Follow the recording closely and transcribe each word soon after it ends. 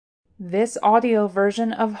This audio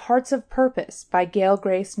version of Hearts of Purpose by Gail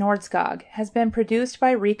Grace Nordskog has been produced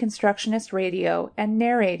by Reconstructionist Radio and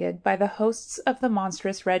narrated by the hosts of the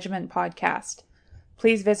Monstrous Regiment podcast.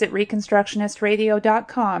 Please visit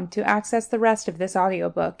reconstructionistradio.com to access the rest of this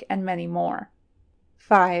audiobook and many more.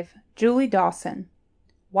 5. Julie Dawson.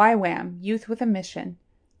 YWAM, Youth with a Mission.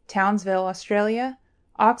 Townsville, Australia.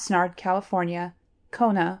 Oxnard, California.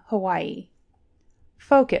 Kona, Hawaii.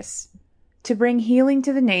 Focus. To bring healing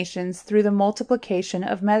to the nations through the multiplication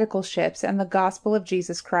of medical ships and the gospel of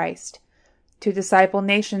Jesus Christ. To disciple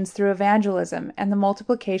nations through evangelism and the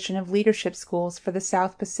multiplication of leadership schools for the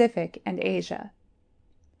South Pacific and Asia.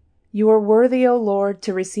 You are worthy, O Lord,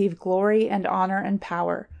 to receive glory and honor and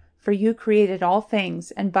power, for you created all things,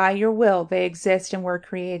 and by your will they exist and were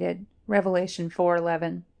created. Revelation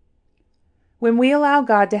 4:11. When we allow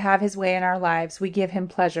God to have his way in our lives, we give him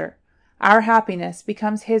pleasure. Our happiness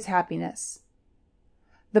becomes his happiness.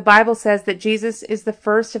 The Bible says that Jesus is the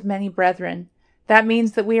first of many brethren. That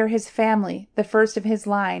means that we are his family, the first of his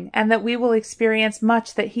line, and that we will experience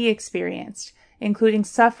much that he experienced, including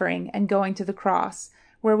suffering and going to the cross,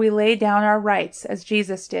 where we lay down our rights as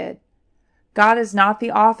Jesus did. God is not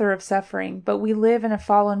the author of suffering, but we live in a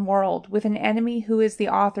fallen world with an enemy who is the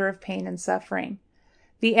author of pain and suffering.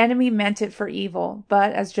 The enemy meant it for evil,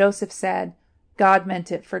 but, as Joseph said, God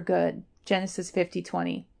meant it for good. Genesis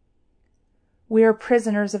 50:20. We are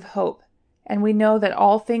prisoners of hope, and we know that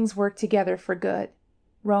all things work together for good.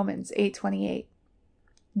 Romans 8:28.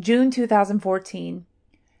 June 2014.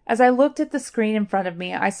 As I looked at the screen in front of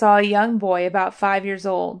me, I saw a young boy about 5 years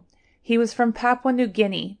old. He was from Papua New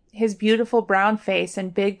Guinea. His beautiful brown face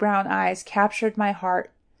and big brown eyes captured my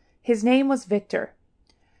heart. His name was Victor.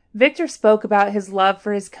 Victor spoke about his love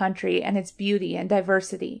for his country and its beauty and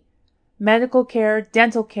diversity. Medical care,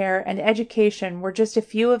 dental care, and education were just a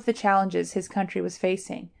few of the challenges his country was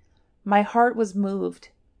facing. My heart was moved.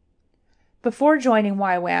 Before joining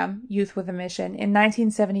YWAM, Youth with a Mission, in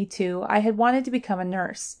 1972, I had wanted to become a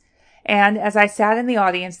nurse. And as I sat in the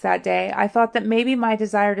audience that day, I thought that maybe my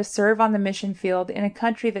desire to serve on the mission field in a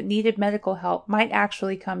country that needed medical help might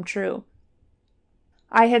actually come true.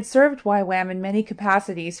 I had served YWAM in many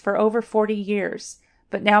capacities for over 40 years,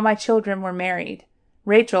 but now my children were married.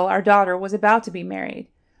 Rachel, our daughter, was about to be married.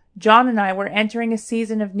 John and I were entering a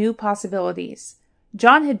season of new possibilities.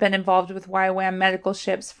 John had been involved with YWAM medical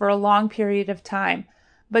ships for a long period of time,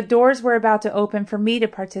 but doors were about to open for me to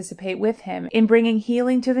participate with him in bringing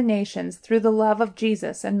healing to the nations through the love of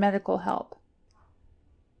Jesus and medical help.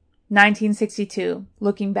 1962.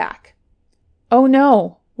 Looking back. Oh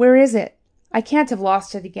no! Where is it? I can't have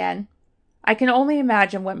lost it again. I can only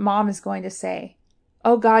imagine what Mom is going to say.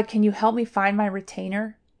 Oh God, can you help me find my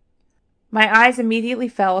retainer? My eyes immediately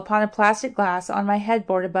fell upon a plastic glass on my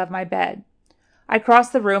headboard above my bed. I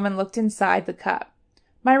crossed the room and looked inside the cup.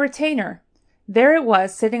 My retainer! There it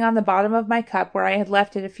was, sitting on the bottom of my cup where I had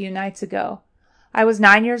left it a few nights ago. I was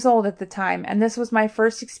 9 years old at the time, and this was my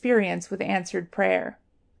first experience with answered prayer.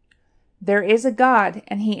 There is a God,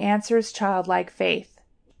 and he answers childlike faith.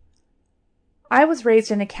 I was raised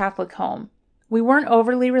in a Catholic home. We weren't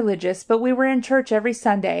overly religious, but we were in church every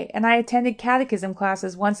Sunday, and I attended catechism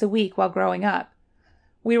classes once a week while growing up.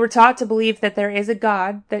 We were taught to believe that there is a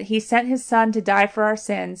God, that he sent his Son to die for our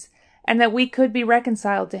sins, and that we could be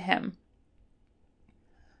reconciled to him.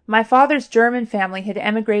 My father's German family had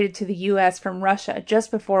emigrated to the U.S. from Russia just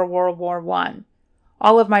before World War I.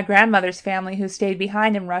 All of my grandmother's family who stayed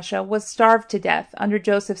behind in Russia was starved to death under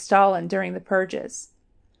Joseph Stalin during the purges.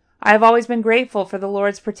 I have always been grateful for the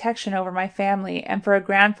Lord's protection over my family and for a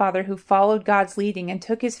grandfather who followed God's leading and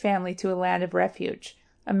took his family to a land of refuge,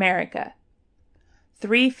 America.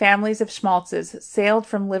 3 families of Schmaltzes sailed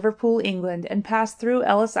from Liverpool, England, and passed through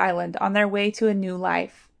Ellis Island on their way to a new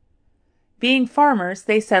life. Being farmers,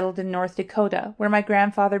 they settled in North Dakota, where my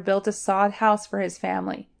grandfather built a sod house for his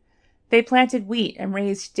family. They planted wheat and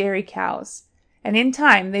raised dairy cows, and in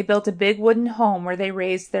time they built a big wooden home where they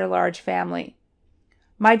raised their large family.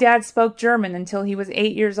 My dad spoke German until he was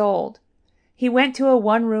 8 years old. He went to a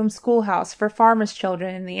one-room schoolhouse for farmers'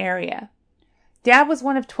 children in the area. Dad was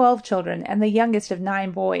one of 12 children and the youngest of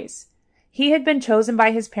 9 boys. He had been chosen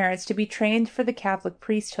by his parents to be trained for the Catholic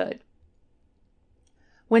priesthood.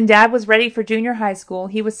 When Dad was ready for junior high school,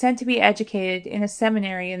 he was sent to be educated in a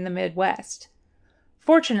seminary in the Midwest.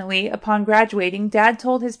 Fortunately, upon graduating, Dad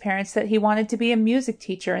told his parents that he wanted to be a music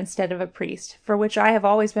teacher instead of a priest, for which I have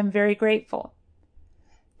always been very grateful.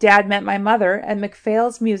 Dad met my mother at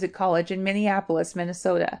McPhail's Music College in Minneapolis,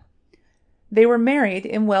 Minnesota. They were married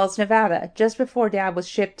in Wells, Nevada, just before Dad was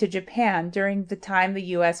shipped to Japan during the time the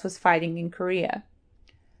U.S. was fighting in Korea.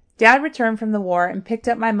 Dad returned from the war and picked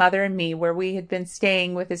up my mother and me where we had been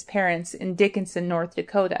staying with his parents in Dickinson, North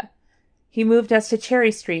Dakota. He moved us to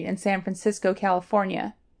Cherry Street in San Francisco,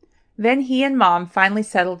 California. Then he and Mom finally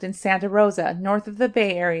settled in Santa Rosa, north of the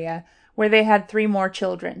Bay Area, where they had 3 more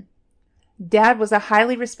children. Dad was a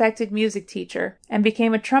highly respected music teacher and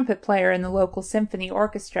became a trumpet player in the local symphony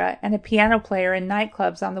orchestra and a piano player in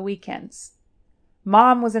nightclubs on the weekends.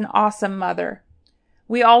 Mom was an awesome mother.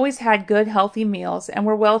 We always had good, healthy meals and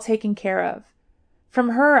were well taken care of. From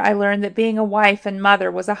her, I learned that being a wife and mother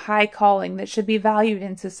was a high calling that should be valued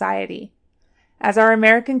in society. As our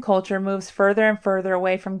American culture moves further and further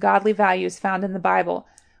away from godly values found in the Bible,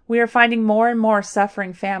 we are finding more and more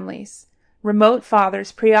suffering families. Remote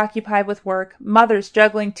fathers preoccupied with work, mothers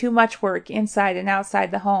juggling too much work inside and outside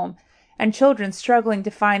the home, and children struggling to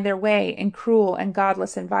find their way in cruel and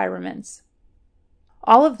godless environments.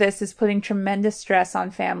 All of this is putting tremendous stress on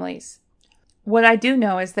families. What I do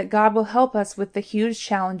know is that God will help us with the huge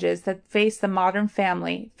challenges that face the modern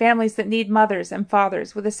family, families that need mothers and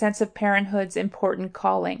fathers with a sense of parenthood's important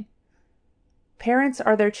calling. Parents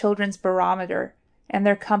are their children's barometer and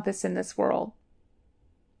their compass in this world.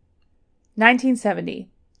 1970.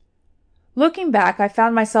 Looking back, I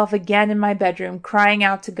found myself again in my bedroom crying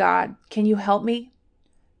out to God, "Can you help me?"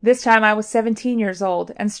 This time I was 17 years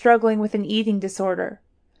old and struggling with an eating disorder.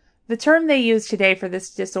 The term they use today for this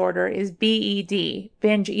disorder is BED,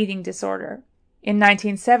 binge eating disorder. In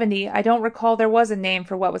 1970, I don't recall there was a name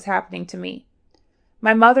for what was happening to me.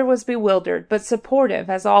 My mother was bewildered, but supportive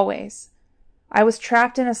as always. I was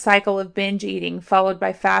trapped in a cycle of binge eating followed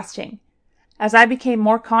by fasting. As I became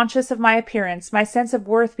more conscious of my appearance, my sense of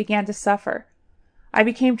worth began to suffer. I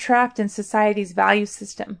became trapped in society's value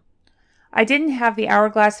system. I didn't have the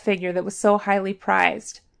hourglass figure that was so highly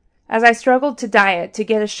prized. As I struggled to diet to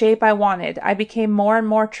get a shape I wanted, I became more and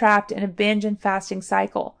more trapped in a binge and fasting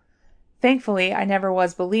cycle. Thankfully, I never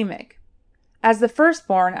was bulimic. As the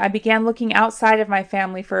firstborn, I began looking outside of my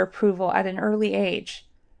family for approval at an early age.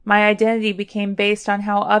 My identity became based on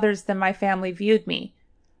how others than my family viewed me.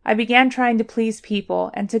 I began trying to please people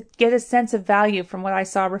and to get a sense of value from what I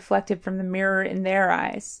saw reflected from the mirror in their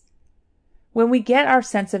eyes. When we get our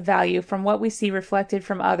sense of value from what we see reflected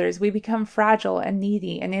from others, we become fragile and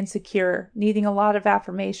needy and insecure, needing a lot of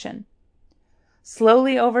affirmation.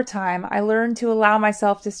 Slowly over time, I learned to allow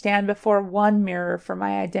myself to stand before one mirror for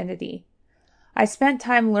my identity. I spent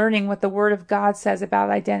time learning what the Word of God says about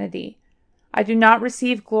identity. I do not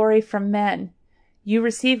receive glory from men. You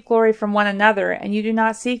receive glory from one another, and you do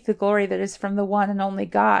not seek the glory that is from the one and only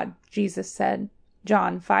God, Jesus said.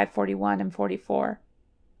 John 5:41 and 44.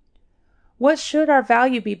 What should our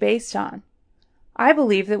value be based on? I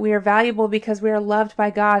believe that we are valuable because we are loved by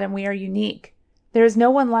God and we are unique. There is no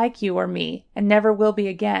one like you or me, and never will be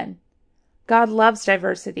again. God loves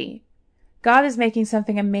diversity. God is making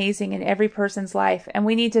something amazing in every person's life, and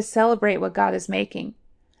we need to celebrate what God is making.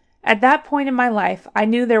 At that point in my life, I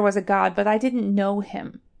knew there was a God, but I didn't know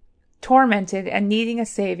him. Tormented and needing a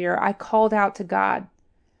Savior, I called out to God.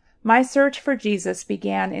 My search for Jesus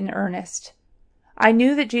began in earnest. I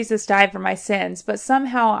knew that Jesus died for my sins, but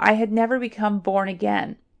somehow I had never become born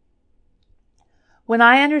again. When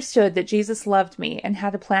I understood that Jesus loved me and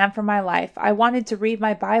had a plan for my life, I wanted to read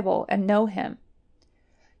my Bible and know him.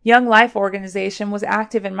 Young Life Organization was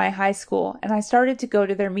active in my high school, and I started to go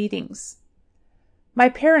to their meetings. My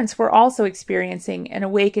parents were also experiencing an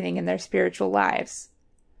awakening in their spiritual lives.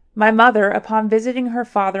 My mother, upon visiting her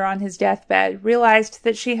father on his deathbed, realized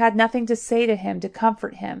that she had nothing to say to him to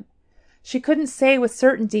comfort him. She couldn't say with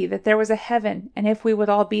certainty that there was a heaven and if we would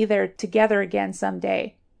all be there together again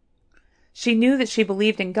someday. She knew that she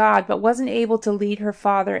believed in God, but wasn't able to lead her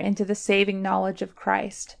father into the saving knowledge of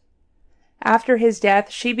Christ. After his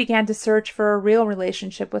death, she began to search for a real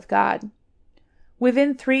relationship with God.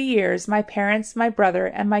 Within 3 years, my parents, my brother,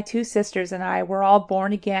 and my 2 sisters and I were all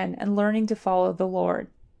born again and learning to follow the Lord.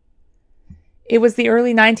 It was the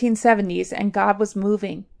early 1970s, and God was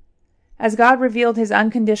moving. As God revealed his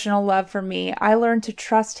unconditional love for me, I learned to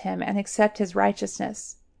trust him and accept his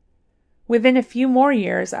righteousness. Within a few more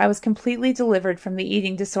years, I was completely delivered from the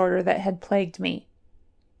eating disorder that had plagued me.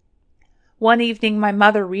 One evening, my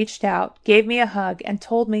mother reached out, gave me a hug, and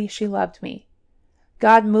told me she loved me.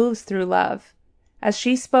 God moves through love. As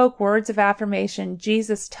she spoke words of affirmation,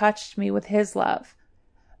 Jesus touched me with his love.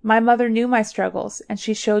 My mother knew my struggles, and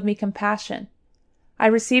she showed me compassion. I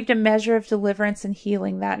received a measure of deliverance and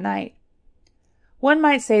healing that night. One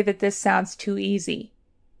might say that this sounds too easy.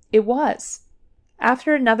 It was.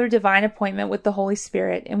 After another divine appointment with the Holy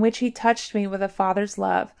Spirit, in which he touched me with a Father's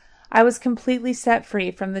love, I was completely set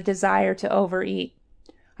free from the desire to overeat.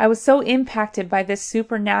 I was so impacted by this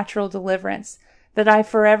supernatural deliverance that I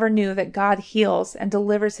forever knew that God heals and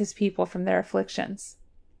delivers his people from their afflictions.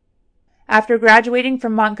 After graduating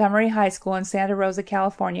from Montgomery High School in Santa Rosa,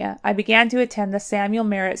 California, I began to attend the Samuel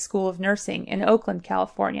Merritt School of Nursing in Oakland,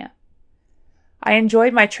 California. I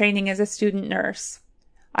enjoyed my training as a student nurse.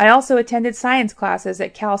 I also attended science classes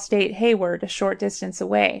at Cal State Hayward, a short distance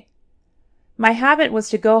away. My habit was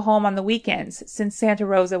to go home on the weekends, since Santa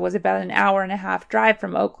Rosa was about an hour-and-a-half drive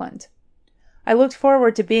from Oakland. I looked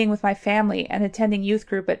forward to being with my family and attending youth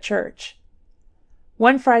group at church.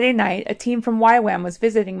 One Friday night, a team from YWAM was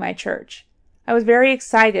visiting my church. I was very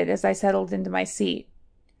excited as I settled into my seat.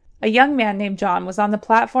 A young man named John was on the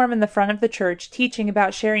platform in the front of the church teaching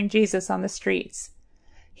about sharing Jesus on the streets.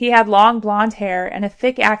 He had long blonde hair and a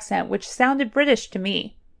thick accent which sounded British to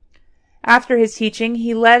me. After his teaching,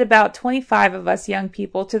 he led about 25 of us young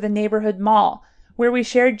people to the neighborhood mall, where we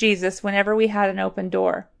shared Jesus whenever we had an open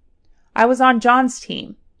door. I was on John's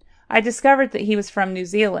team. I discovered that he was from New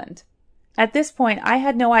Zealand. At this point, I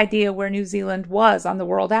had no idea where New Zealand was on the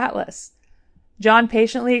world atlas. John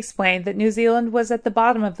patiently explained that New Zealand was at the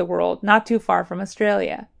bottom of the world, not too far from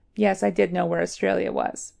Australia. Yes, I did know where Australia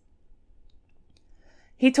was.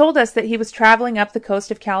 He told us that he was traveling up the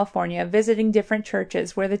coast of California, visiting different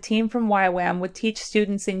churches where the team from YWAM would teach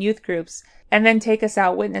students in youth groups and then take us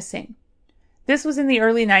out witnessing. This was in the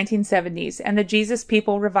early 1970s, and the Jesus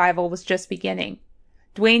People revival was just beginning.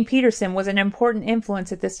 Dwayne Peterson was an important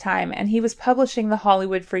influence at this time, and he was publishing the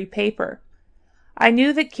Hollywood Free Paper. I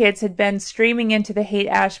knew that kids had been streaming into the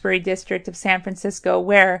Haight-Ashbury district of San Francisco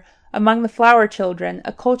where, among the flower children,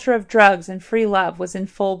 a culture of drugs and free love was in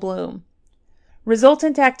full bloom.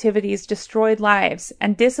 Resultant activities destroyed lives,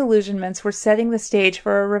 and disillusionments were setting the stage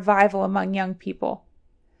for a revival among young people.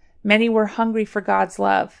 Many were hungry for God's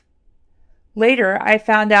love. Later, I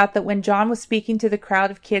found out that when John was speaking to the crowd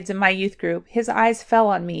of kids in my youth group, his eyes fell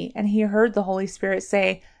on me, and he heard the Holy Spirit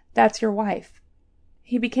say, "That's your wife."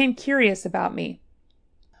 He became curious about me.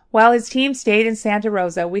 While his team stayed in Santa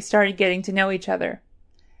Rosa, we started getting to know each other.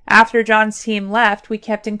 After John's team left, we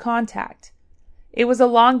kept in contact. It was a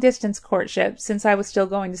long-distance courtship since I was still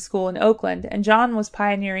going to school in Oakland, and John was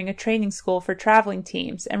pioneering a training school for traveling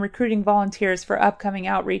teams and recruiting volunteers for upcoming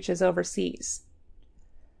outreaches overseas.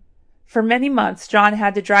 For many months, John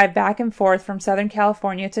had to drive back and forth from Southern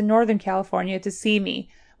California to Northern California to see me,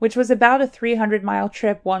 which was about a 300-mile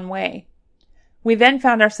trip one way. We then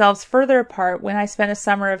found ourselves further apart when I spent a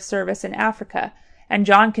summer of service in Africa, and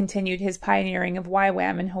John continued his pioneering of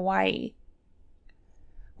YWAM in Hawaii.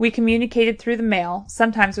 We communicated through the mail,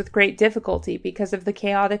 sometimes with great difficulty because of the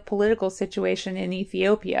chaotic political situation in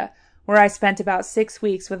Ethiopia, where I spent about 6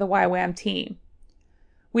 weeks with a YWAM team.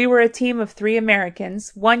 We were a team of 3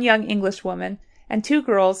 Americans, 1 young Englishwoman, and 2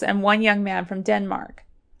 girls and 1 young man from Denmark.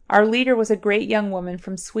 Our leader was a great young woman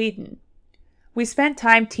from Sweden. We spent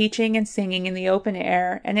time teaching and singing in the open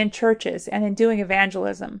air and in churches and in doing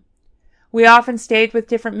evangelism. We often stayed with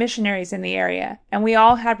different missionaries in the area, and we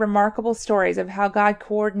all had remarkable stories of how God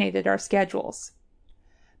coordinated our schedules.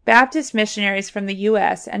 Baptist missionaries from the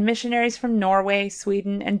U.S. and missionaries from Norway,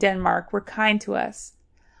 Sweden, and Denmark were kind to us.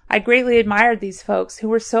 I greatly admired these folks who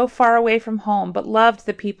were so far away from home but loved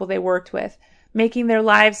the people they worked with, making their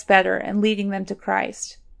lives better and leading them to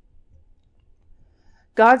Christ.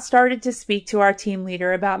 God started to speak to our team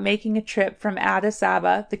leader about making a trip from Addis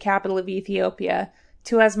Ababa, the capital of Ethiopia,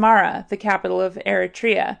 to Asmara, the capital of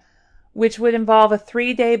Eritrea, which would involve a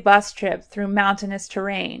 3-day bus trip through mountainous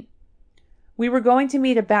terrain. We were going to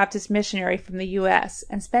meet a Baptist missionary from the U.S.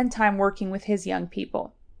 and spend time working with his young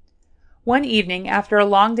people. One evening, after a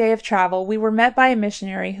long day of travel, we were met by a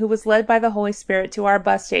missionary who was led by the Holy Spirit to our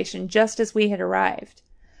bus station just as we had arrived.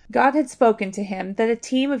 God had spoken to him that a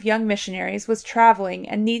team of young missionaries was traveling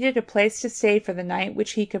and needed a place to stay for the night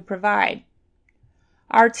which he could provide.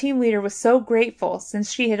 Our team leader was so grateful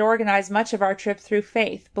since she had organized much of our trip through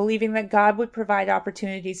faith, believing that God would provide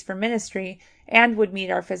opportunities for ministry and would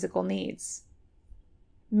meet our physical needs.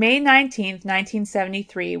 May 19,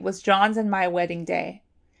 1973 was John's and my wedding day.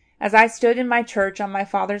 As I stood in my church on my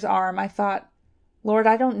father's arm, I thought, Lord,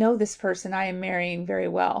 I don't know this person I am marrying very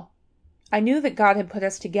well. I knew that God had put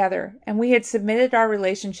us together, and we had submitted our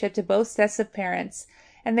relationship to both sets of parents,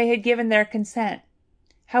 and they had given their consent.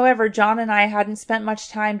 However, John and I hadn't spent much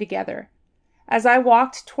time together. As I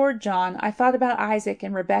walked toward John, I thought about Isaac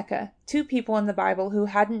and Rebekah, 2 people in the Bible who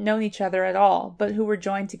hadn't known each other at all, but who were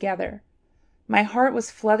joined together. My heart was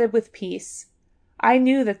flooded with peace. I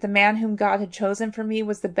knew that the man whom God had chosen for me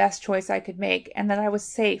was the best choice I could make, and that I was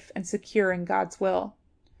safe and secure in God's will.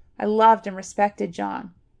 I loved and respected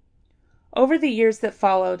John. Over the years that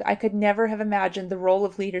followed, I could never have imagined the role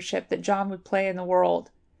of leadership that John would play in the world.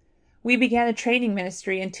 We began a training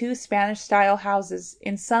ministry in 2 Spanish-style houses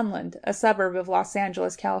in Sunland, a suburb of Los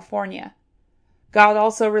Angeles, California. God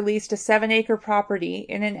also released a 7-acre property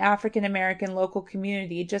in an African-American local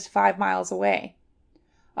community just 5 miles away.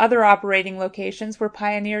 Other operating locations were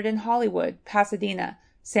pioneered in Hollywood, Pasadena,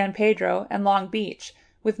 San Pedro, and Long Beach,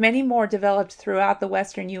 with many more developed throughout the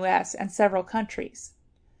western U.S. and several countries.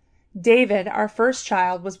 David, our first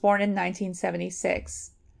child, was born in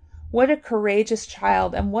 1976. What a courageous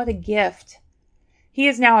child, and what a gift! He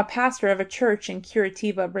is now a pastor of a church in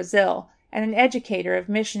Curitiba, Brazil, and an educator of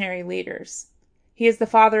missionary leaders. He is the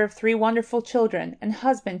father of 3 wonderful children and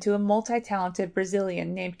husband to a multi-talented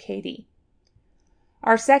Brazilian named Katie.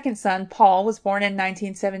 Our second son, Paul, was born in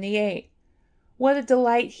 1978. What a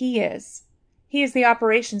delight he is! He is the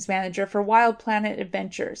operations manager for Wild Planet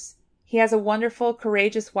Adventures. He has a wonderful,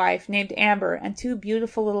 courageous wife named Amber and 2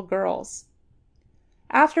 beautiful little girls.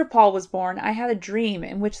 After Paul was born, I had a dream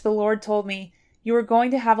in which the Lord told me, "You are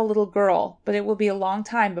going to have a little girl, but it will be a long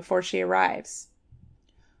time before she arrives."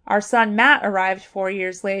 Our son Matt arrived 4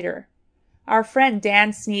 years later. Our friend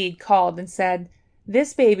Dan Sneed called and said,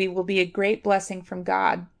 "This baby will be a great blessing from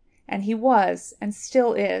God." And he was, and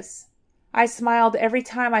still is. I smiled every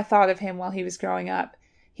time I thought of him while he was growing up.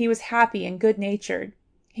 He was happy and good-natured.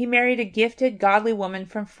 He married a gifted, godly woman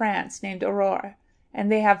from France named Aurora,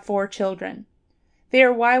 and they have 4 children. They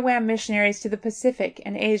are YWAM missionaries to the Pacific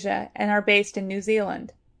and Asia and are based in New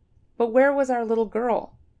Zealand. But where was our little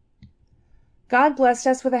girl? God blessed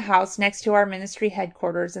us with a house next to our ministry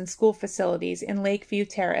headquarters and school facilities in Lakeview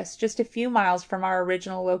Terrace, just a few miles from our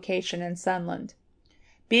original location in Sunland.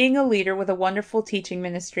 Being a leader with a wonderful teaching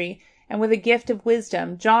ministry and with a gift of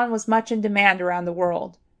wisdom, John was much in demand around the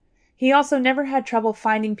world. He also never had trouble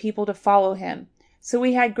finding people to follow him, so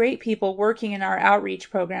we had great people working in our outreach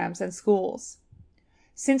programs and schools.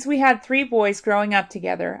 Since we had 3 boys growing up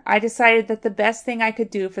together, I decided that the best thing I could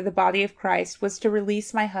do for the body of Christ was to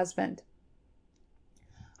release my husband.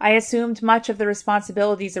 I assumed much of the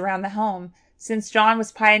responsibilities around the home, since John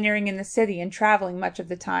was pioneering in the city and traveling much of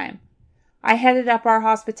the time. I headed up our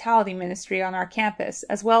hospitality ministry on our campus,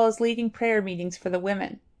 as well as leading prayer meetings for the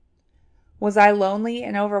women. Was I lonely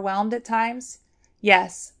and overwhelmed at times?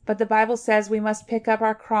 Yes, but the Bible says we must pick up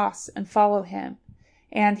our cross and follow him.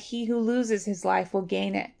 And he who loses his life will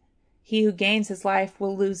gain it. He who gains his life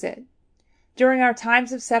will lose it. During our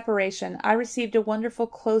times of separation, I received a wonderful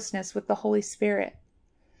closeness with the Holy Spirit.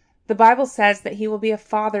 The Bible says that he will be a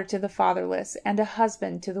father to the fatherless and a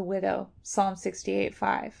husband to the widow. Psalm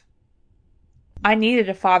 68:5. I needed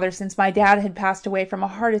a father since my dad had passed away from a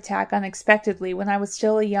heart attack unexpectedly when I was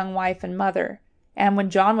still a young wife and mother. And when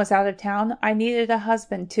John was out of town, I needed a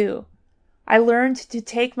husband too. I learned to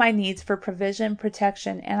take my needs for provision,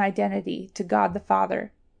 protection, and identity to God the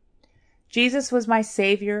Father. Jesus was my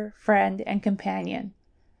Savior, friend, and companion.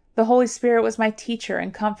 The Holy Spirit was my teacher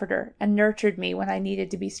and comforter, and nurtured me when I needed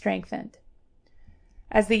to be strengthened.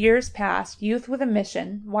 As the years passed, Youth with a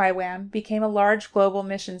Mission, YWAM, became a large global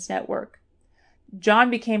missions network. John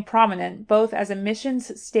became prominent both as a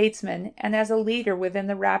missions statesman and as a leader within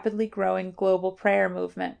the rapidly growing global prayer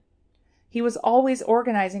movement. He was always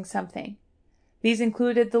organizing something. These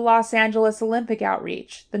included the Los Angeles Olympic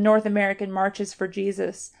Outreach, the North American Marches for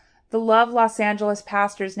Jesus, the Love Los Angeles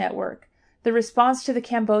Pastors Network, the response to the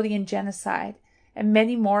Cambodian genocide, and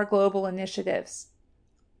many more global initiatives.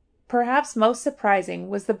 Perhaps most surprising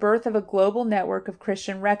was the birth of a global network of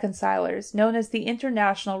Christian reconcilers known as the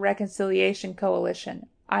International Reconciliation Coalition,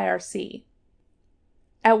 IRC.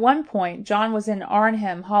 At one point, John was in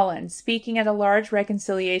Arnhem, Holland, speaking at a large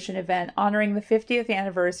reconciliation event honoring the 50th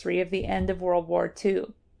anniversary of the end of World War II.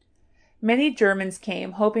 Many Germans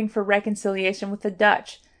came hoping for reconciliation with the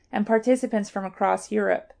Dutch and participants from across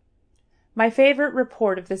Europe. My favorite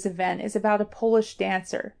report of this event is about a Polish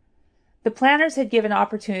dancer. The planners had given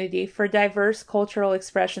opportunity for diverse cultural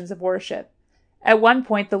expressions of worship. At one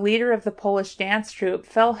point, the leader of the Polish dance troupe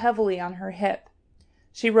fell heavily on her hip.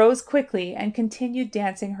 She rose quickly and continued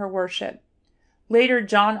dancing her worship. Later,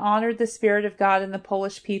 John honored the Spirit of God in the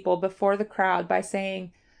Polish people before the crowd by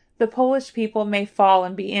saying, "The Polish people may fall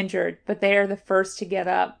and be injured, but they are the first to get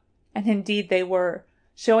up." And indeed they were,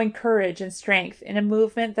 showing courage and strength in a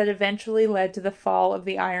movement that eventually led to the fall of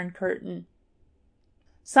the Iron Curtain.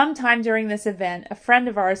 Sometime during this event, a friend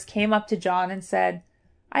of ours came up to John and said,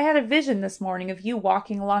 "I had a vision this morning of you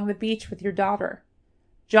walking along the beach with your daughter."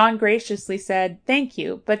 John graciously said, "Thank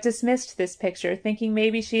you," but dismissed this picture, thinking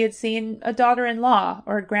maybe she had seen a daughter-in-law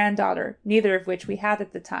or a granddaughter, neither of which we had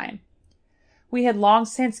at the time. We had long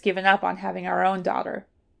since given up on having our own daughter.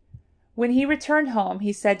 When he returned home,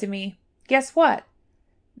 he said to me, "Guess what?"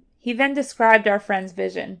 He then described our friend's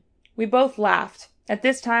vision. We both laughed. At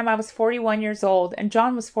this time, I was 41 years old, and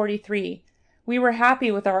John was 43. We were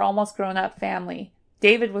happy with our almost grown-up family.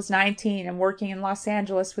 David was 19 and working in Los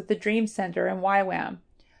Angeles with the Dream Center and YWAM.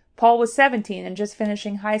 Paul was 17 and just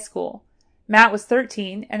finishing high school. Matt was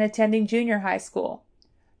 13 and attending junior high school.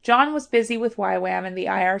 John was busy with YWAM and the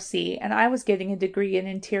IRC, and I was getting a degree in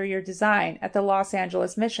interior design at the Los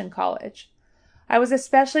Angeles Mission College. I was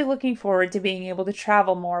especially looking forward to being able to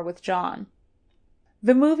travel more with John.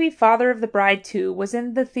 The movie Father of the Bride 2 was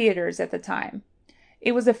in the theaters at the time.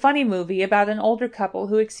 It was a funny movie about an older couple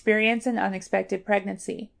who experience an unexpected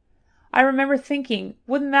pregnancy. I remember thinking,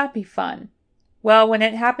 wouldn't that be fun? Well, when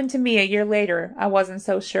it happened to me a year later, I wasn't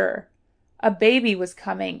so sure. A baby was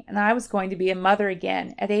coming, and I was going to be a mother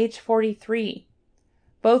again at age 43.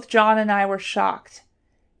 Both John and I were shocked.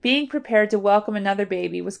 Being prepared to welcome another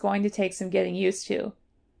baby was going to take some getting used to.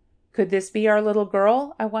 Could this be our little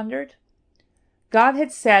girl? I wondered. God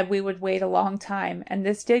had said we would wait a long time, and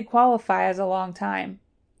this did qualify as a long time.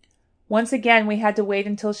 Once again, we had to wait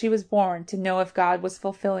until she was born to know if God was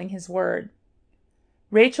fulfilling His word.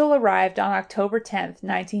 Rachel arrived on October 10th,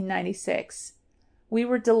 1996. We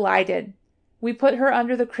were delighted. We put her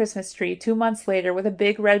under the Christmas tree 2 months later with a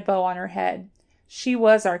big red bow on her head. She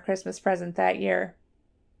was our Christmas present that year.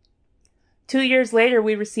 2 years later,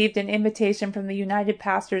 we received an invitation from the United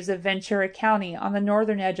Pastors of Ventura County on the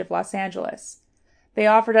northern edge of Los Angeles. They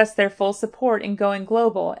offered us their full support in going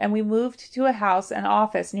global, and we moved to a house and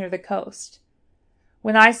office near the coast.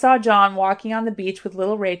 When I saw John walking on the beach with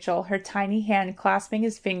little Rachel, her tiny hand clasping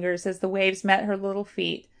his fingers as the waves met her little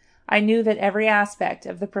feet, I knew that every aspect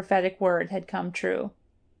of the prophetic word had come true.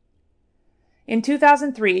 In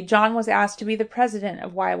 2003, John was asked to be the president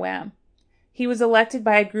of YWAM. He was elected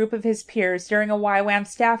by a group of his peers during a YWAM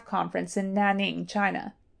staff conference in Nanning,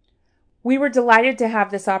 China. We were delighted to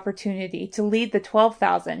have this opportunity to lead the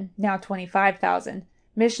 12,000, now 25,000,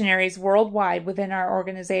 missionaries worldwide within our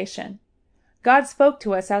organization. God spoke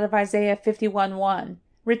to us out of Isaiah 51:1,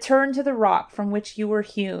 "Return to the rock from which you were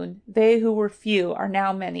hewn. They who were few are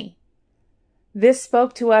now many." This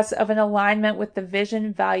spoke to us of an alignment with the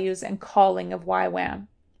vision, values, and calling of YWAM.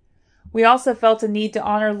 We also felt a need to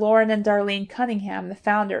honor Lauren and Darlene Cunningham, the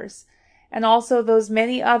founders, and also those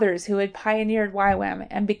many others who had pioneered YWAM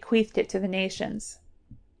and bequeathed it to the nations.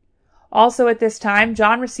 Also at this time,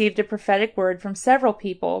 John received a prophetic word from several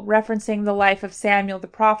people referencing the life of Samuel the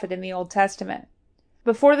prophet in the Old Testament.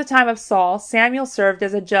 Before the time of Saul, Samuel served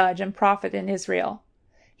as a judge and prophet in Israel.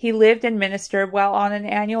 He lived and ministered while on an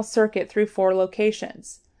annual circuit through 4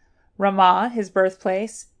 locations: Ramah, his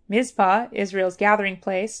birthplace; Mizpah, Israel's gathering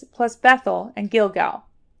place, plus Bethel and Gilgal.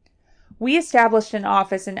 We established an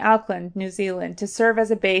office in Auckland, New Zealand, to serve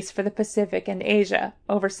as a base for the Pacific and Asia,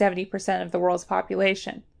 over 70% of the world's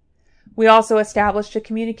population. We also established a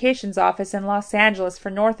communications office in Los Angeles for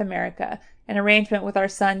North America, an arrangement with our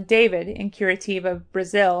son David in Curitiba,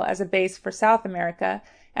 Brazil, as a base for South America,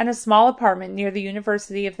 and a small apartment near the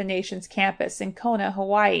University of the Nations campus in Kona,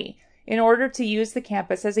 Hawaii, in order to use the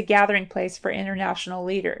campus as a gathering place for international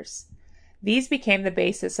leaders. These became the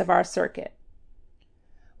basis of our circuit.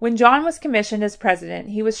 When John was commissioned as president,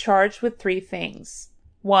 he was charged with 3 things.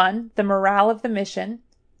 1, the morale of the mission;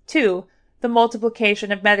 2, the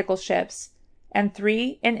multiplication of medical ships; and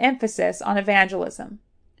 3, an emphasis on evangelism.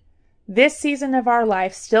 This season of our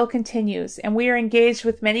life still continues, and we are engaged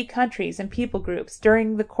with many countries and people groups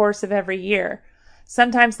during the course of every year,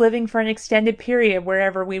 sometimes living for an extended period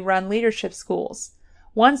wherever we run leadership schools,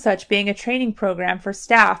 one such being a training program for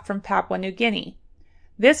staff from Papua New Guinea.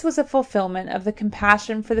 This was a fulfillment of the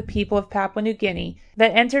compassion for the people of Papua New Guinea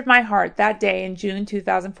that entered my heart that day in June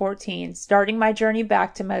 2014, starting my journey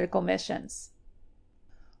back to medical missions.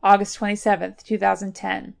 August 27,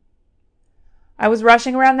 2010. I was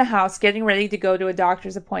rushing around the house getting ready to go to a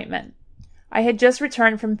doctor's appointment. I had just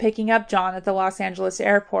returned from picking up John at the Los Angeles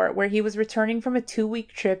airport, where he was returning from a 2-week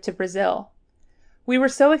trip to Brazil. We were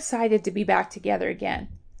so excited to be back together again.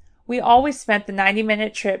 We always spent the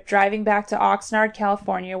 90-minute trip driving back to Oxnard,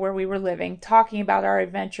 California, where we were living, talking about our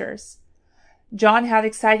adventures. John had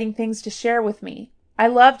exciting things to share with me. I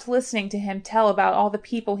loved listening to him tell about all the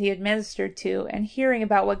people he had ministered to and hearing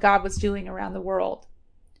about what God was doing around the world.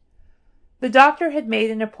 The doctor had made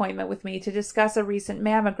an appointment with me to discuss a recent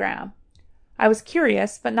mammogram. I was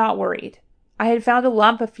curious, but not worried. I had found a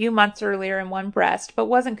lump a few months earlier in one breast, but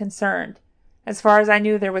wasn't concerned. As far as I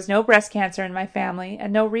knew, there was no breast cancer in my family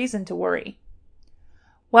and no reason to worry.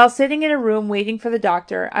 While sitting in a room waiting for the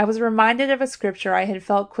doctor, I was reminded of a scripture I had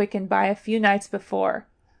felt quickened by a few nights before.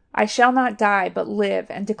 I shall not die, but live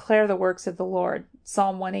and declare the works of the Lord.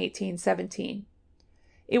 Psalm 118:17.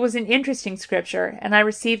 It was an interesting scripture, and I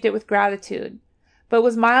received it with gratitude, but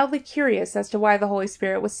was mildly curious as to why the Holy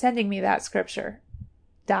Spirit was sending me that scripture.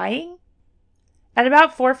 Dying? At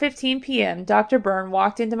about 4:15 p.m., Dr. Byrne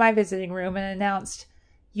walked into my visiting room and announced,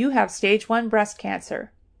 "You have stage 1 breast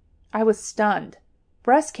cancer." I was stunned.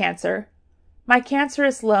 Breast cancer? My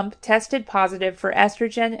cancerous lump tested positive for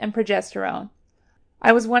estrogen and progesterone.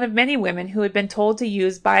 I was one of many women who had been told to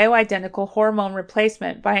use bioidentical hormone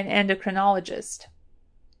replacement by an endocrinologist.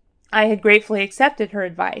 I had gratefully accepted her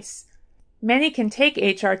advice. Many can take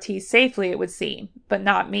HRT safely, it would seem, but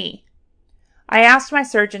not me. I asked my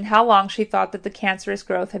surgeon how long she thought that the cancerous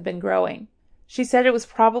growth had been growing. She said it was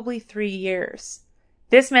probably 3 years.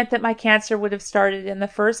 This meant that my cancer would have started in the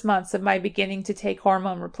first months of my beginning to take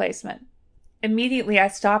hormone replacement. Immediately I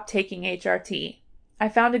stopped taking HRT. I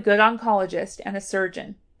found a good oncologist and a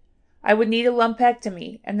surgeon. I would need a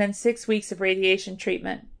lumpectomy and then 6 weeks of radiation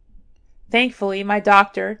treatment. Thankfully, my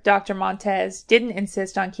doctor, Dr. Montez, didn't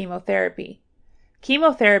insist on chemotherapy.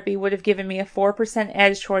 Chemotherapy would have given me a 4%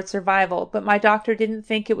 edge toward survival, but my doctor didn't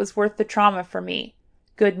think it was worth the trauma for me.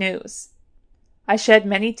 Good news. I shed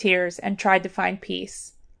many tears and tried to find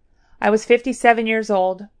peace. I was 57 years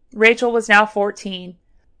old. Rachel was now 14.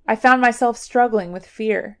 I found myself struggling with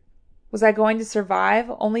fear. Was I going to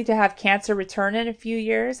survive, only to have cancer return in a few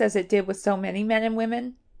years, as it did with so many men and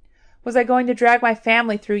women? Was I going to drag my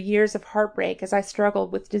family through years of heartbreak as I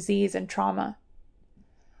struggled with disease and trauma?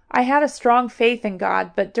 I had a strong faith in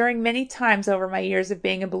God, but during many times over my years of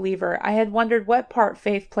being a believer, I had wondered what part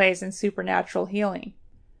faith plays in supernatural healing.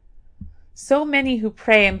 So many who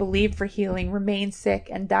pray and believe for healing remain sick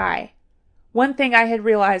and die. One thing I had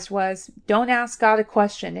realized was, don't ask God a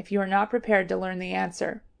question if you are not prepared to learn the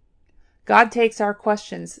answer. God takes our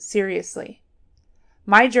questions seriously.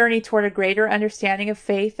 My journey toward a greater understanding of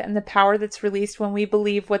faith and the power that's released when we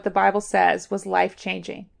believe what the Bible says was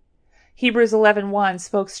life-changing. Hebrews 11:1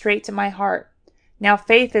 spoke straight to my heart. Now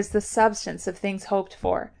faith is the substance of things hoped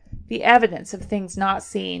for, the evidence of things not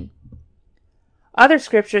seen. Other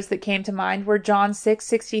scriptures that came to mind were John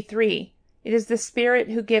 6:63, "It is the Spirit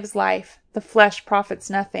who gives life, the flesh profits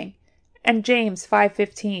nothing," and James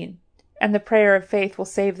 5:15, "And the prayer of faith will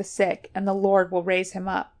save the sick, and the Lord will raise him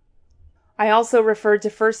up." I also referred to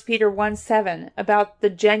 1 Peter 1:7 about the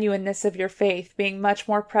genuineness of your faith being much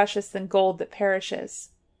more precious than gold that perishes.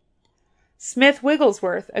 Smith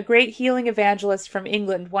Wigglesworth, a great healing evangelist from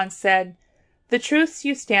England, once said, "The truths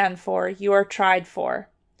you stand for, you are tried for."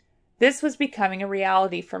 This was becoming a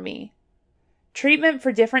reality for me. Treatment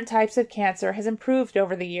for different types of cancer has improved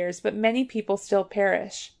over the years, but many people still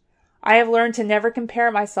perish. I have learned to never compare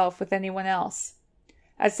myself with anyone else.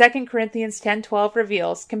 As 2 Corinthians 10:12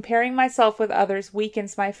 reveals, comparing myself with others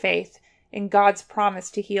weakens my faith in God's promise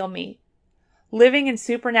to heal me. Living in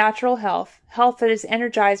supernatural health that is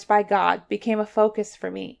energized by God, became a focus for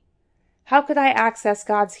me. How could I access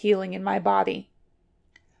God's healing in my body?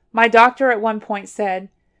 My doctor at one point said,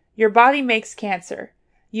 "Your body makes cancer.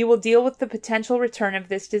 You will deal with the potential return of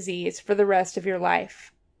this disease for the rest of your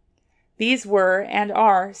life." These were, and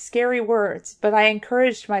are, scary words, but I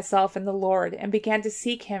encouraged myself in the Lord and began to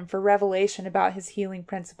seek Him for revelation about His healing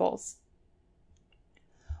principles.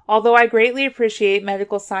 Although I greatly appreciate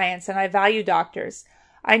medical science and I value doctors,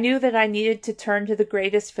 I knew that I needed to turn to the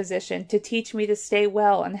greatest physician to teach me to stay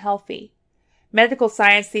well and healthy. Medical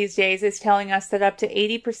science these days is telling us that up to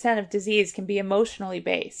 80% of disease can be emotionally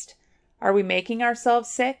based. Are we making ourselves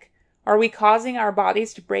sick? Are we causing our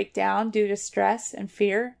bodies to break down due to stress and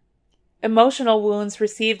fear? Emotional wounds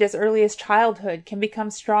received as early as childhood can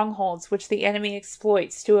become strongholds which the enemy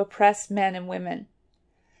exploits to oppress men and women.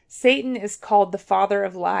 Satan is called the father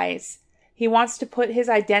of lies. He wants to put his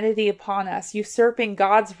identity upon us, usurping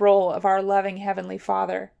God's role of our loving Heavenly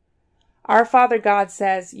Father. Our Father God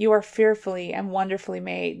says, "You are fearfully and wonderfully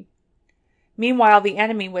made." Meanwhile, the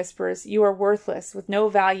enemy whispers, "You are worthless, with no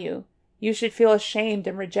value. You should feel ashamed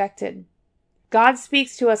and rejected." God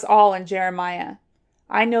speaks to us all in Jeremiah.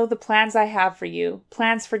 "I know the plans I have for you,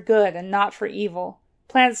 plans for good and not for evil,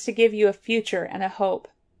 plans to give you a future and a hope."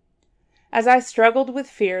 As I struggled with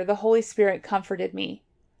fear, the Holy Spirit comforted me.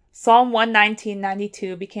 Psalm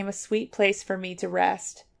 119:92 became a sweet place for me to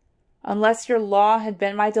rest. "Unless your law had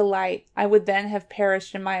been my delight, I would then have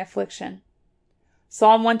perished in my affliction."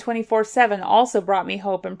 Psalm 124:7 also brought me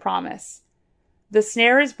hope and promise. "The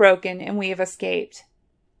snare is broken and we have escaped."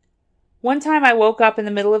 One time I woke up in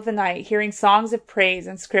the middle of the night hearing songs of praise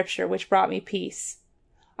and scripture which brought me peace.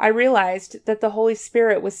 I realized that the Holy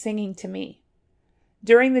Spirit was singing to me.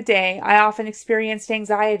 During the day, I often experienced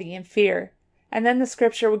anxiety and fear. And then the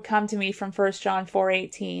scripture would come to me from 1 John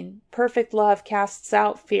 4:18. Perfect love casts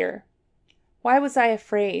out fear. Why was I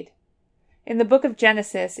afraid? In the book of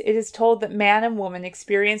Genesis, it is told that man and woman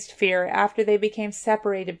experienced fear after they became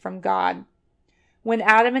separated from God. When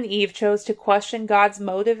Adam and Eve chose to question God's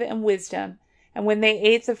motive and wisdom, and when they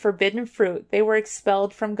ate the forbidden fruit, they were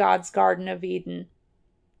expelled from God's Garden of Eden.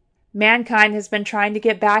 Mankind has been trying to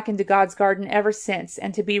get back into God's garden ever since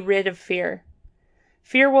and to be rid of fear.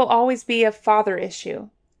 Fear will always be a father issue.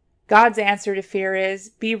 God's answer to fear is,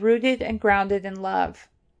 be rooted and grounded in love.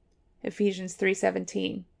 Ephesians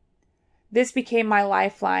 3:17. This became my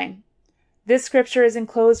lifeline. This scripture is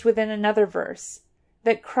enclosed within another verse,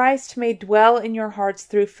 that Christ may dwell in your hearts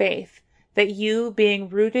through faith, that you, being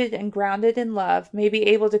rooted and grounded in love, may be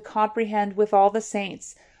able to comprehend with all the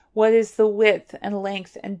saints what is the width and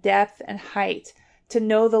length and depth and height, to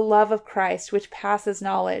know the love of Christ which passes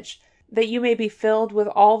knowledge, that you may be filled with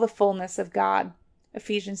all the fullness of God.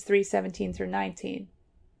 Ephesians 3:17-19.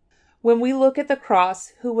 When we look at the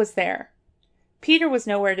cross, who was there? Peter was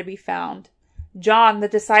nowhere to be found. John, the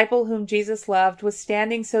disciple whom Jesus loved, was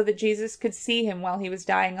standing so that Jesus could see him while he was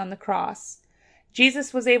dying on the cross.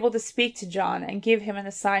 Jesus was able to speak to John and give him an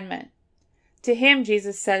assignment. To him,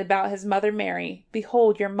 Jesus said about his mother Mary,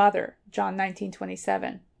 "Behold your mother," John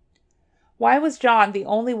 19:27. Why was John the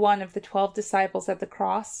only one of the 12 disciples at the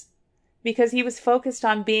cross? Because he was focused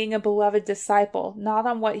on being a beloved disciple, not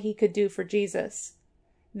on what he could do for Jesus.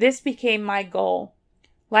 This became my goal.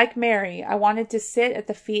 Like Mary, I wanted to sit at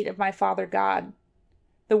the feet of my Father God.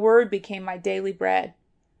 The Word became my daily bread.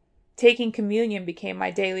 Taking communion became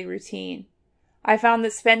my daily routine. I found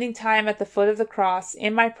that spending time at the foot of the cross,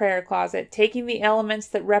 in my prayer closet, taking the elements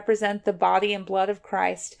that represent the body and blood of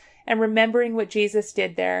Christ, and remembering what Jesus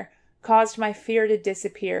did there, caused my fear to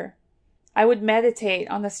disappear. I would meditate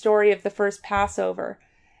on the story of the first Passover,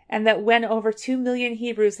 and that when over 2 million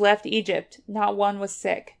Hebrews left Egypt, not one was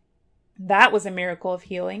sick. That was a miracle of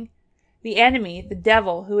healing. The enemy, the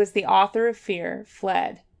devil, who is the author of fear,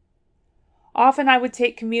 fled. Often I would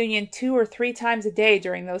take communion 2 or 3 times a day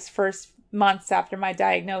during those first months after my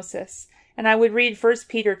diagnosis, and I would read 1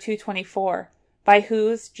 Peter 2:24, by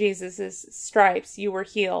whose, Jesus' stripes, you were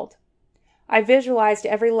healed. I visualized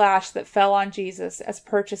every lash that fell on Jesus as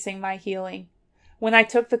purchasing my healing. When I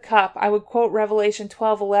took the cup, I would quote Revelation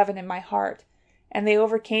 12:11 in my heart, and they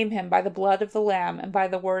overcame him by the blood of the Lamb and by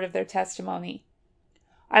the word of their testimony.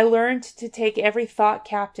 I learned to take every thought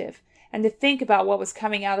captive and to think about what was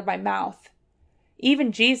coming out of my mouth.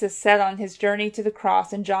 Even Jesus said on his journey to the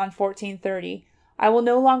cross in John 14:30, I will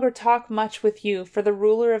no longer talk much with you, for the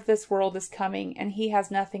ruler of this world is coming, and he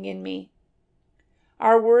has nothing in me.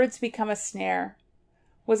 Our words become a snare.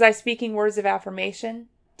 Was I speaking words of affirmation?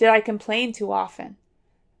 Did I complain too often?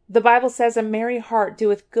 The Bible says a merry heart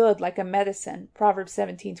doeth good like a medicine, Proverbs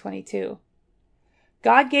 17:22.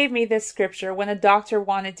 God gave me this scripture when a doctor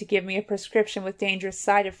wanted to give me a prescription with dangerous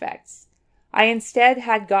side effects. I instead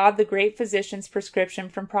had God the great physician's prescription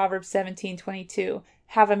from Proverbs 17:22,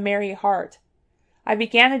 have a merry heart. I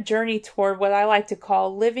began a journey toward what I like to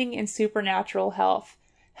call living in supernatural health,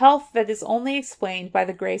 health that is only explained by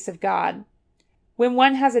the grace of God. When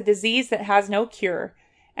one has a disease that has no cure,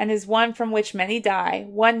 and is one from which many die,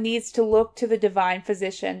 one needs to look to the divine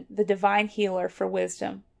physician, the divine healer, for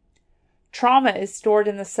wisdom. Trauma is stored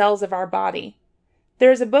in the cells of our body.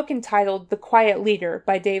 There is a book entitled The Quiet Leader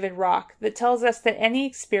by David Rock that tells us that any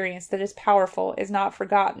experience that is powerful is not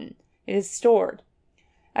forgotten. It is stored.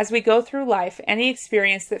 As we go through life, any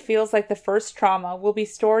experience that feels like the first trauma will be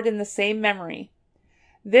stored in the same memory.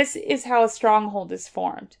 This is how a stronghold is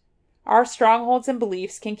formed. Our strongholds and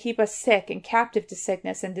beliefs can keep us sick and captive to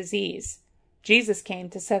sickness and disease. Jesus came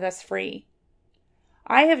to set us free.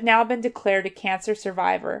 I have now been declared a cancer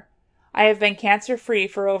survivor. I have been cancer-free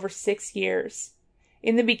for over 6 years.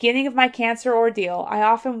 In the beginning of my cancer ordeal, I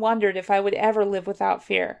often wondered if I would ever live without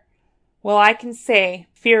fear. Well, I can say,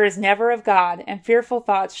 fear is never of God, and fearful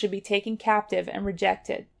thoughts should be taken captive and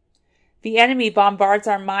rejected. The enemy bombards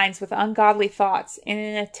our minds with ungodly thoughts in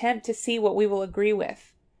an attempt to see what we will agree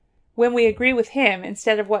with. When we agree with him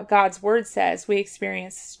instead of what God's word says, we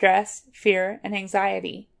experience stress, fear, and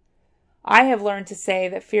anxiety. I have learned to say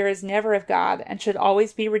that fear is never of God and should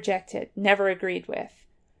always be rejected, never agreed with.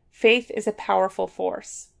 Faith is a powerful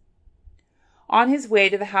force. On his way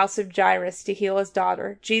to the house of Jairus to heal his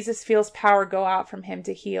daughter, Jesus feels power go out from him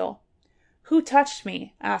to heal. "Who touched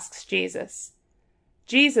me?" asks Jesus.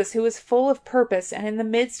 Jesus, who is full of purpose and in the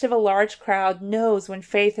midst of a large crowd, knows when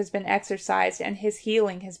faith has been exercised and his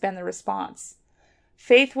healing has been the response.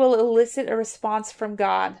 Faith will elicit a response from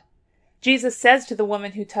God. Jesus says to the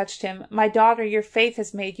woman who touched him, "My daughter, your faith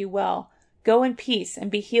has made you well. Go in peace and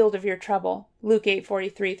be healed of your trouble. Luke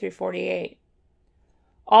 8:43-48.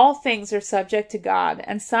 All things are subject to God,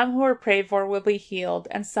 and some who are prayed for will be healed,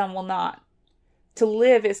 and some will not. To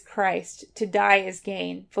live is Christ, to die is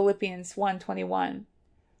gain. Philippians 1:21.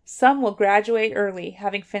 Some will graduate early,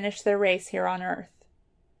 having finished their race here on earth.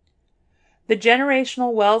 The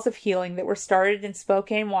generational wells of healing that were started in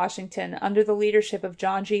Spokane, Washington, under the leadership of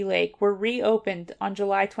John G. Lake, were reopened on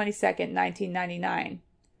July 22, 1999.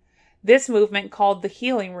 This movement, called the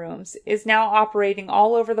Healing Rooms, is now operating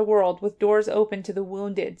all over the world with doors open to the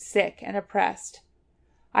wounded, sick, and oppressed.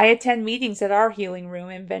 I attend meetings at our healing room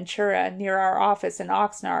in Ventura, near our office in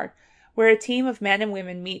Oxnard, where a team of men and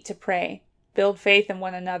women meet to pray, build faith in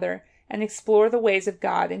one another, and explore the ways of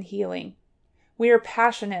God in healing. We are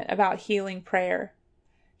passionate about healing prayer.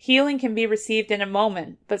 Healing can be received in a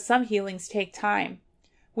moment, but some healings take time.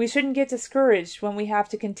 We shouldn't get discouraged when we have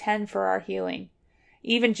to contend for our healing.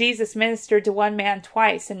 Even Jesus ministered to one man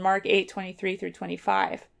twice in Mark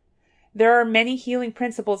 8:23-25. There are many healing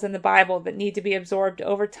principles in the Bible that need to be absorbed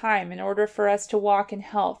over time in order for us to walk in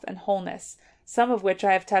health and wholeness, some of which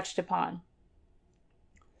I have touched upon.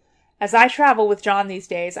 As I travel with John these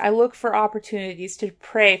days, I look for opportunities to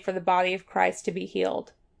pray for the body of Christ to be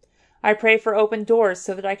healed. I pray for open doors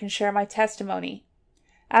so that I can share my testimony.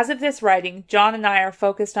 As of this writing, John and I are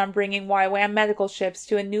focused on bringing YWAM medical ships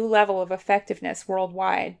to a new level of effectiveness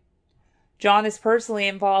worldwide. John is personally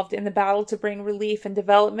involved in the battle to bring relief and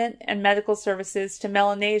development and medical services to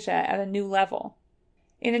Melanesia at a new level.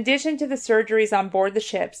 In addition to the surgeries on board the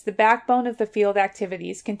ships, the backbone of the field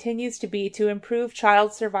activities continues to be to improve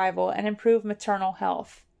child survival and improve maternal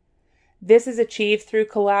health. This is achieved through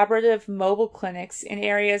collaborative mobile clinics in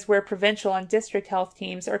areas where provincial and district health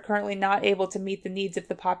teams are currently not able to meet the needs of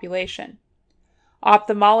the population.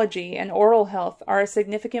 Ophthalmology and oral health are a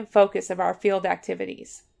significant focus of our field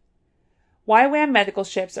activities. YWAM medical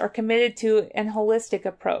ships are committed to an holistic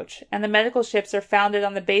approach, and the medical ships are founded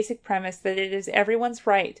on the basic premise that it is everyone's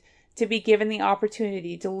right to be given the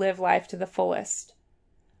opportunity to live life to the fullest.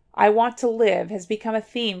 I Want to Live has become a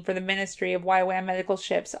theme for the ministry of YWAM medical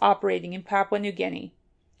ships operating in Papua New Guinea.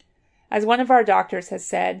 As one of our doctors has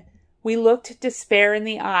said, we looked despair in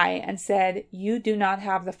the eye and said, "You do not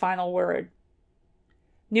have the final word."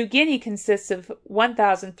 New Guinea consists of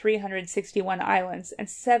 1,361 islands and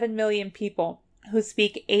 7 million people who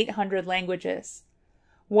speak 800 languages.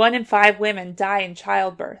 1 in 5 women die in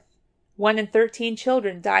childbirth. 1 in 13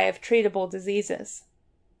 children die of treatable diseases.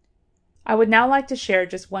 I would now like to share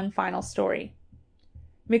just one final story.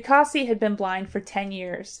 Mikasi had been blind for 10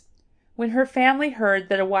 years. When her family heard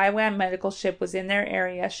that a YWAM medical ship was in their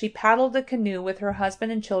area, she paddled a canoe with her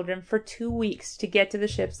husband and children for 2 weeks to get to the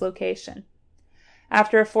ship's location.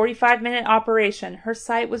 After a 45-minute operation, her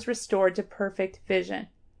sight was restored to perfect vision.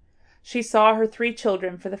 She saw her 3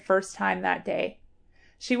 children for the first time that day.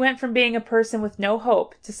 She went from being a person with no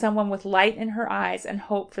hope to someone with light in her eyes and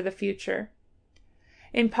hope for the future.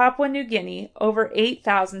 In Papua New Guinea, over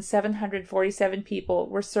 8,747 people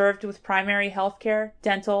were served with primary health care,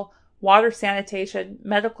 dental, water sanitation,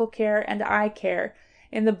 medical care, and eye care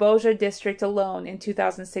in the Boja district alone in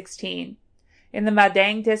 2016. In the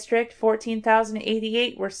Madang district,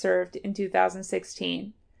 14,088 were served in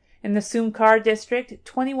 2016. In the Sumcar district,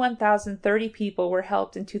 21,030 people were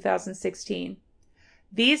helped in 2016.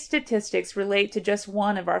 These statistics relate to just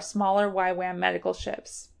one of our smaller YWAM medical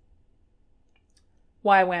ships.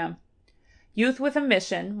 YWAM. Youth with a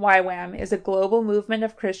Mission, YWAM, is a global movement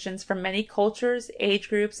of Christians from many cultures, age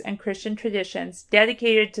groups, and Christian traditions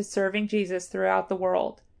dedicated to serving Jesus throughout the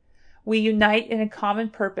world. We unite in a common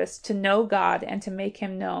purpose to know God and to make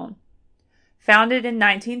Him known. Founded in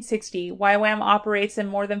 1960, YWAM operates in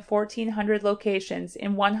more than 1,400 locations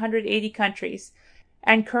in 180 countries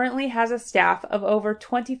and currently has a staff of over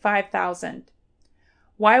 25,000.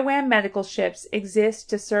 YWAM medical ships exist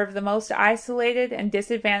to serve the most isolated and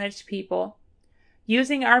disadvantaged people.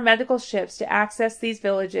 Using our medical ships to access these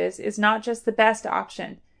villages is not just the best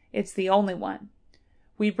option, it's the only one.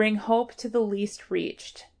 We bring hope to the least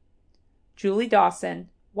reached. Julie Dawson,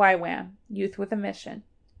 YWAM, Youth with a Mission.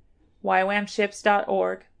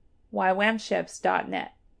 YWAMships.org,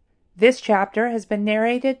 YWAMships.net. This chapter has been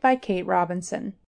narrated by Kate Robinson.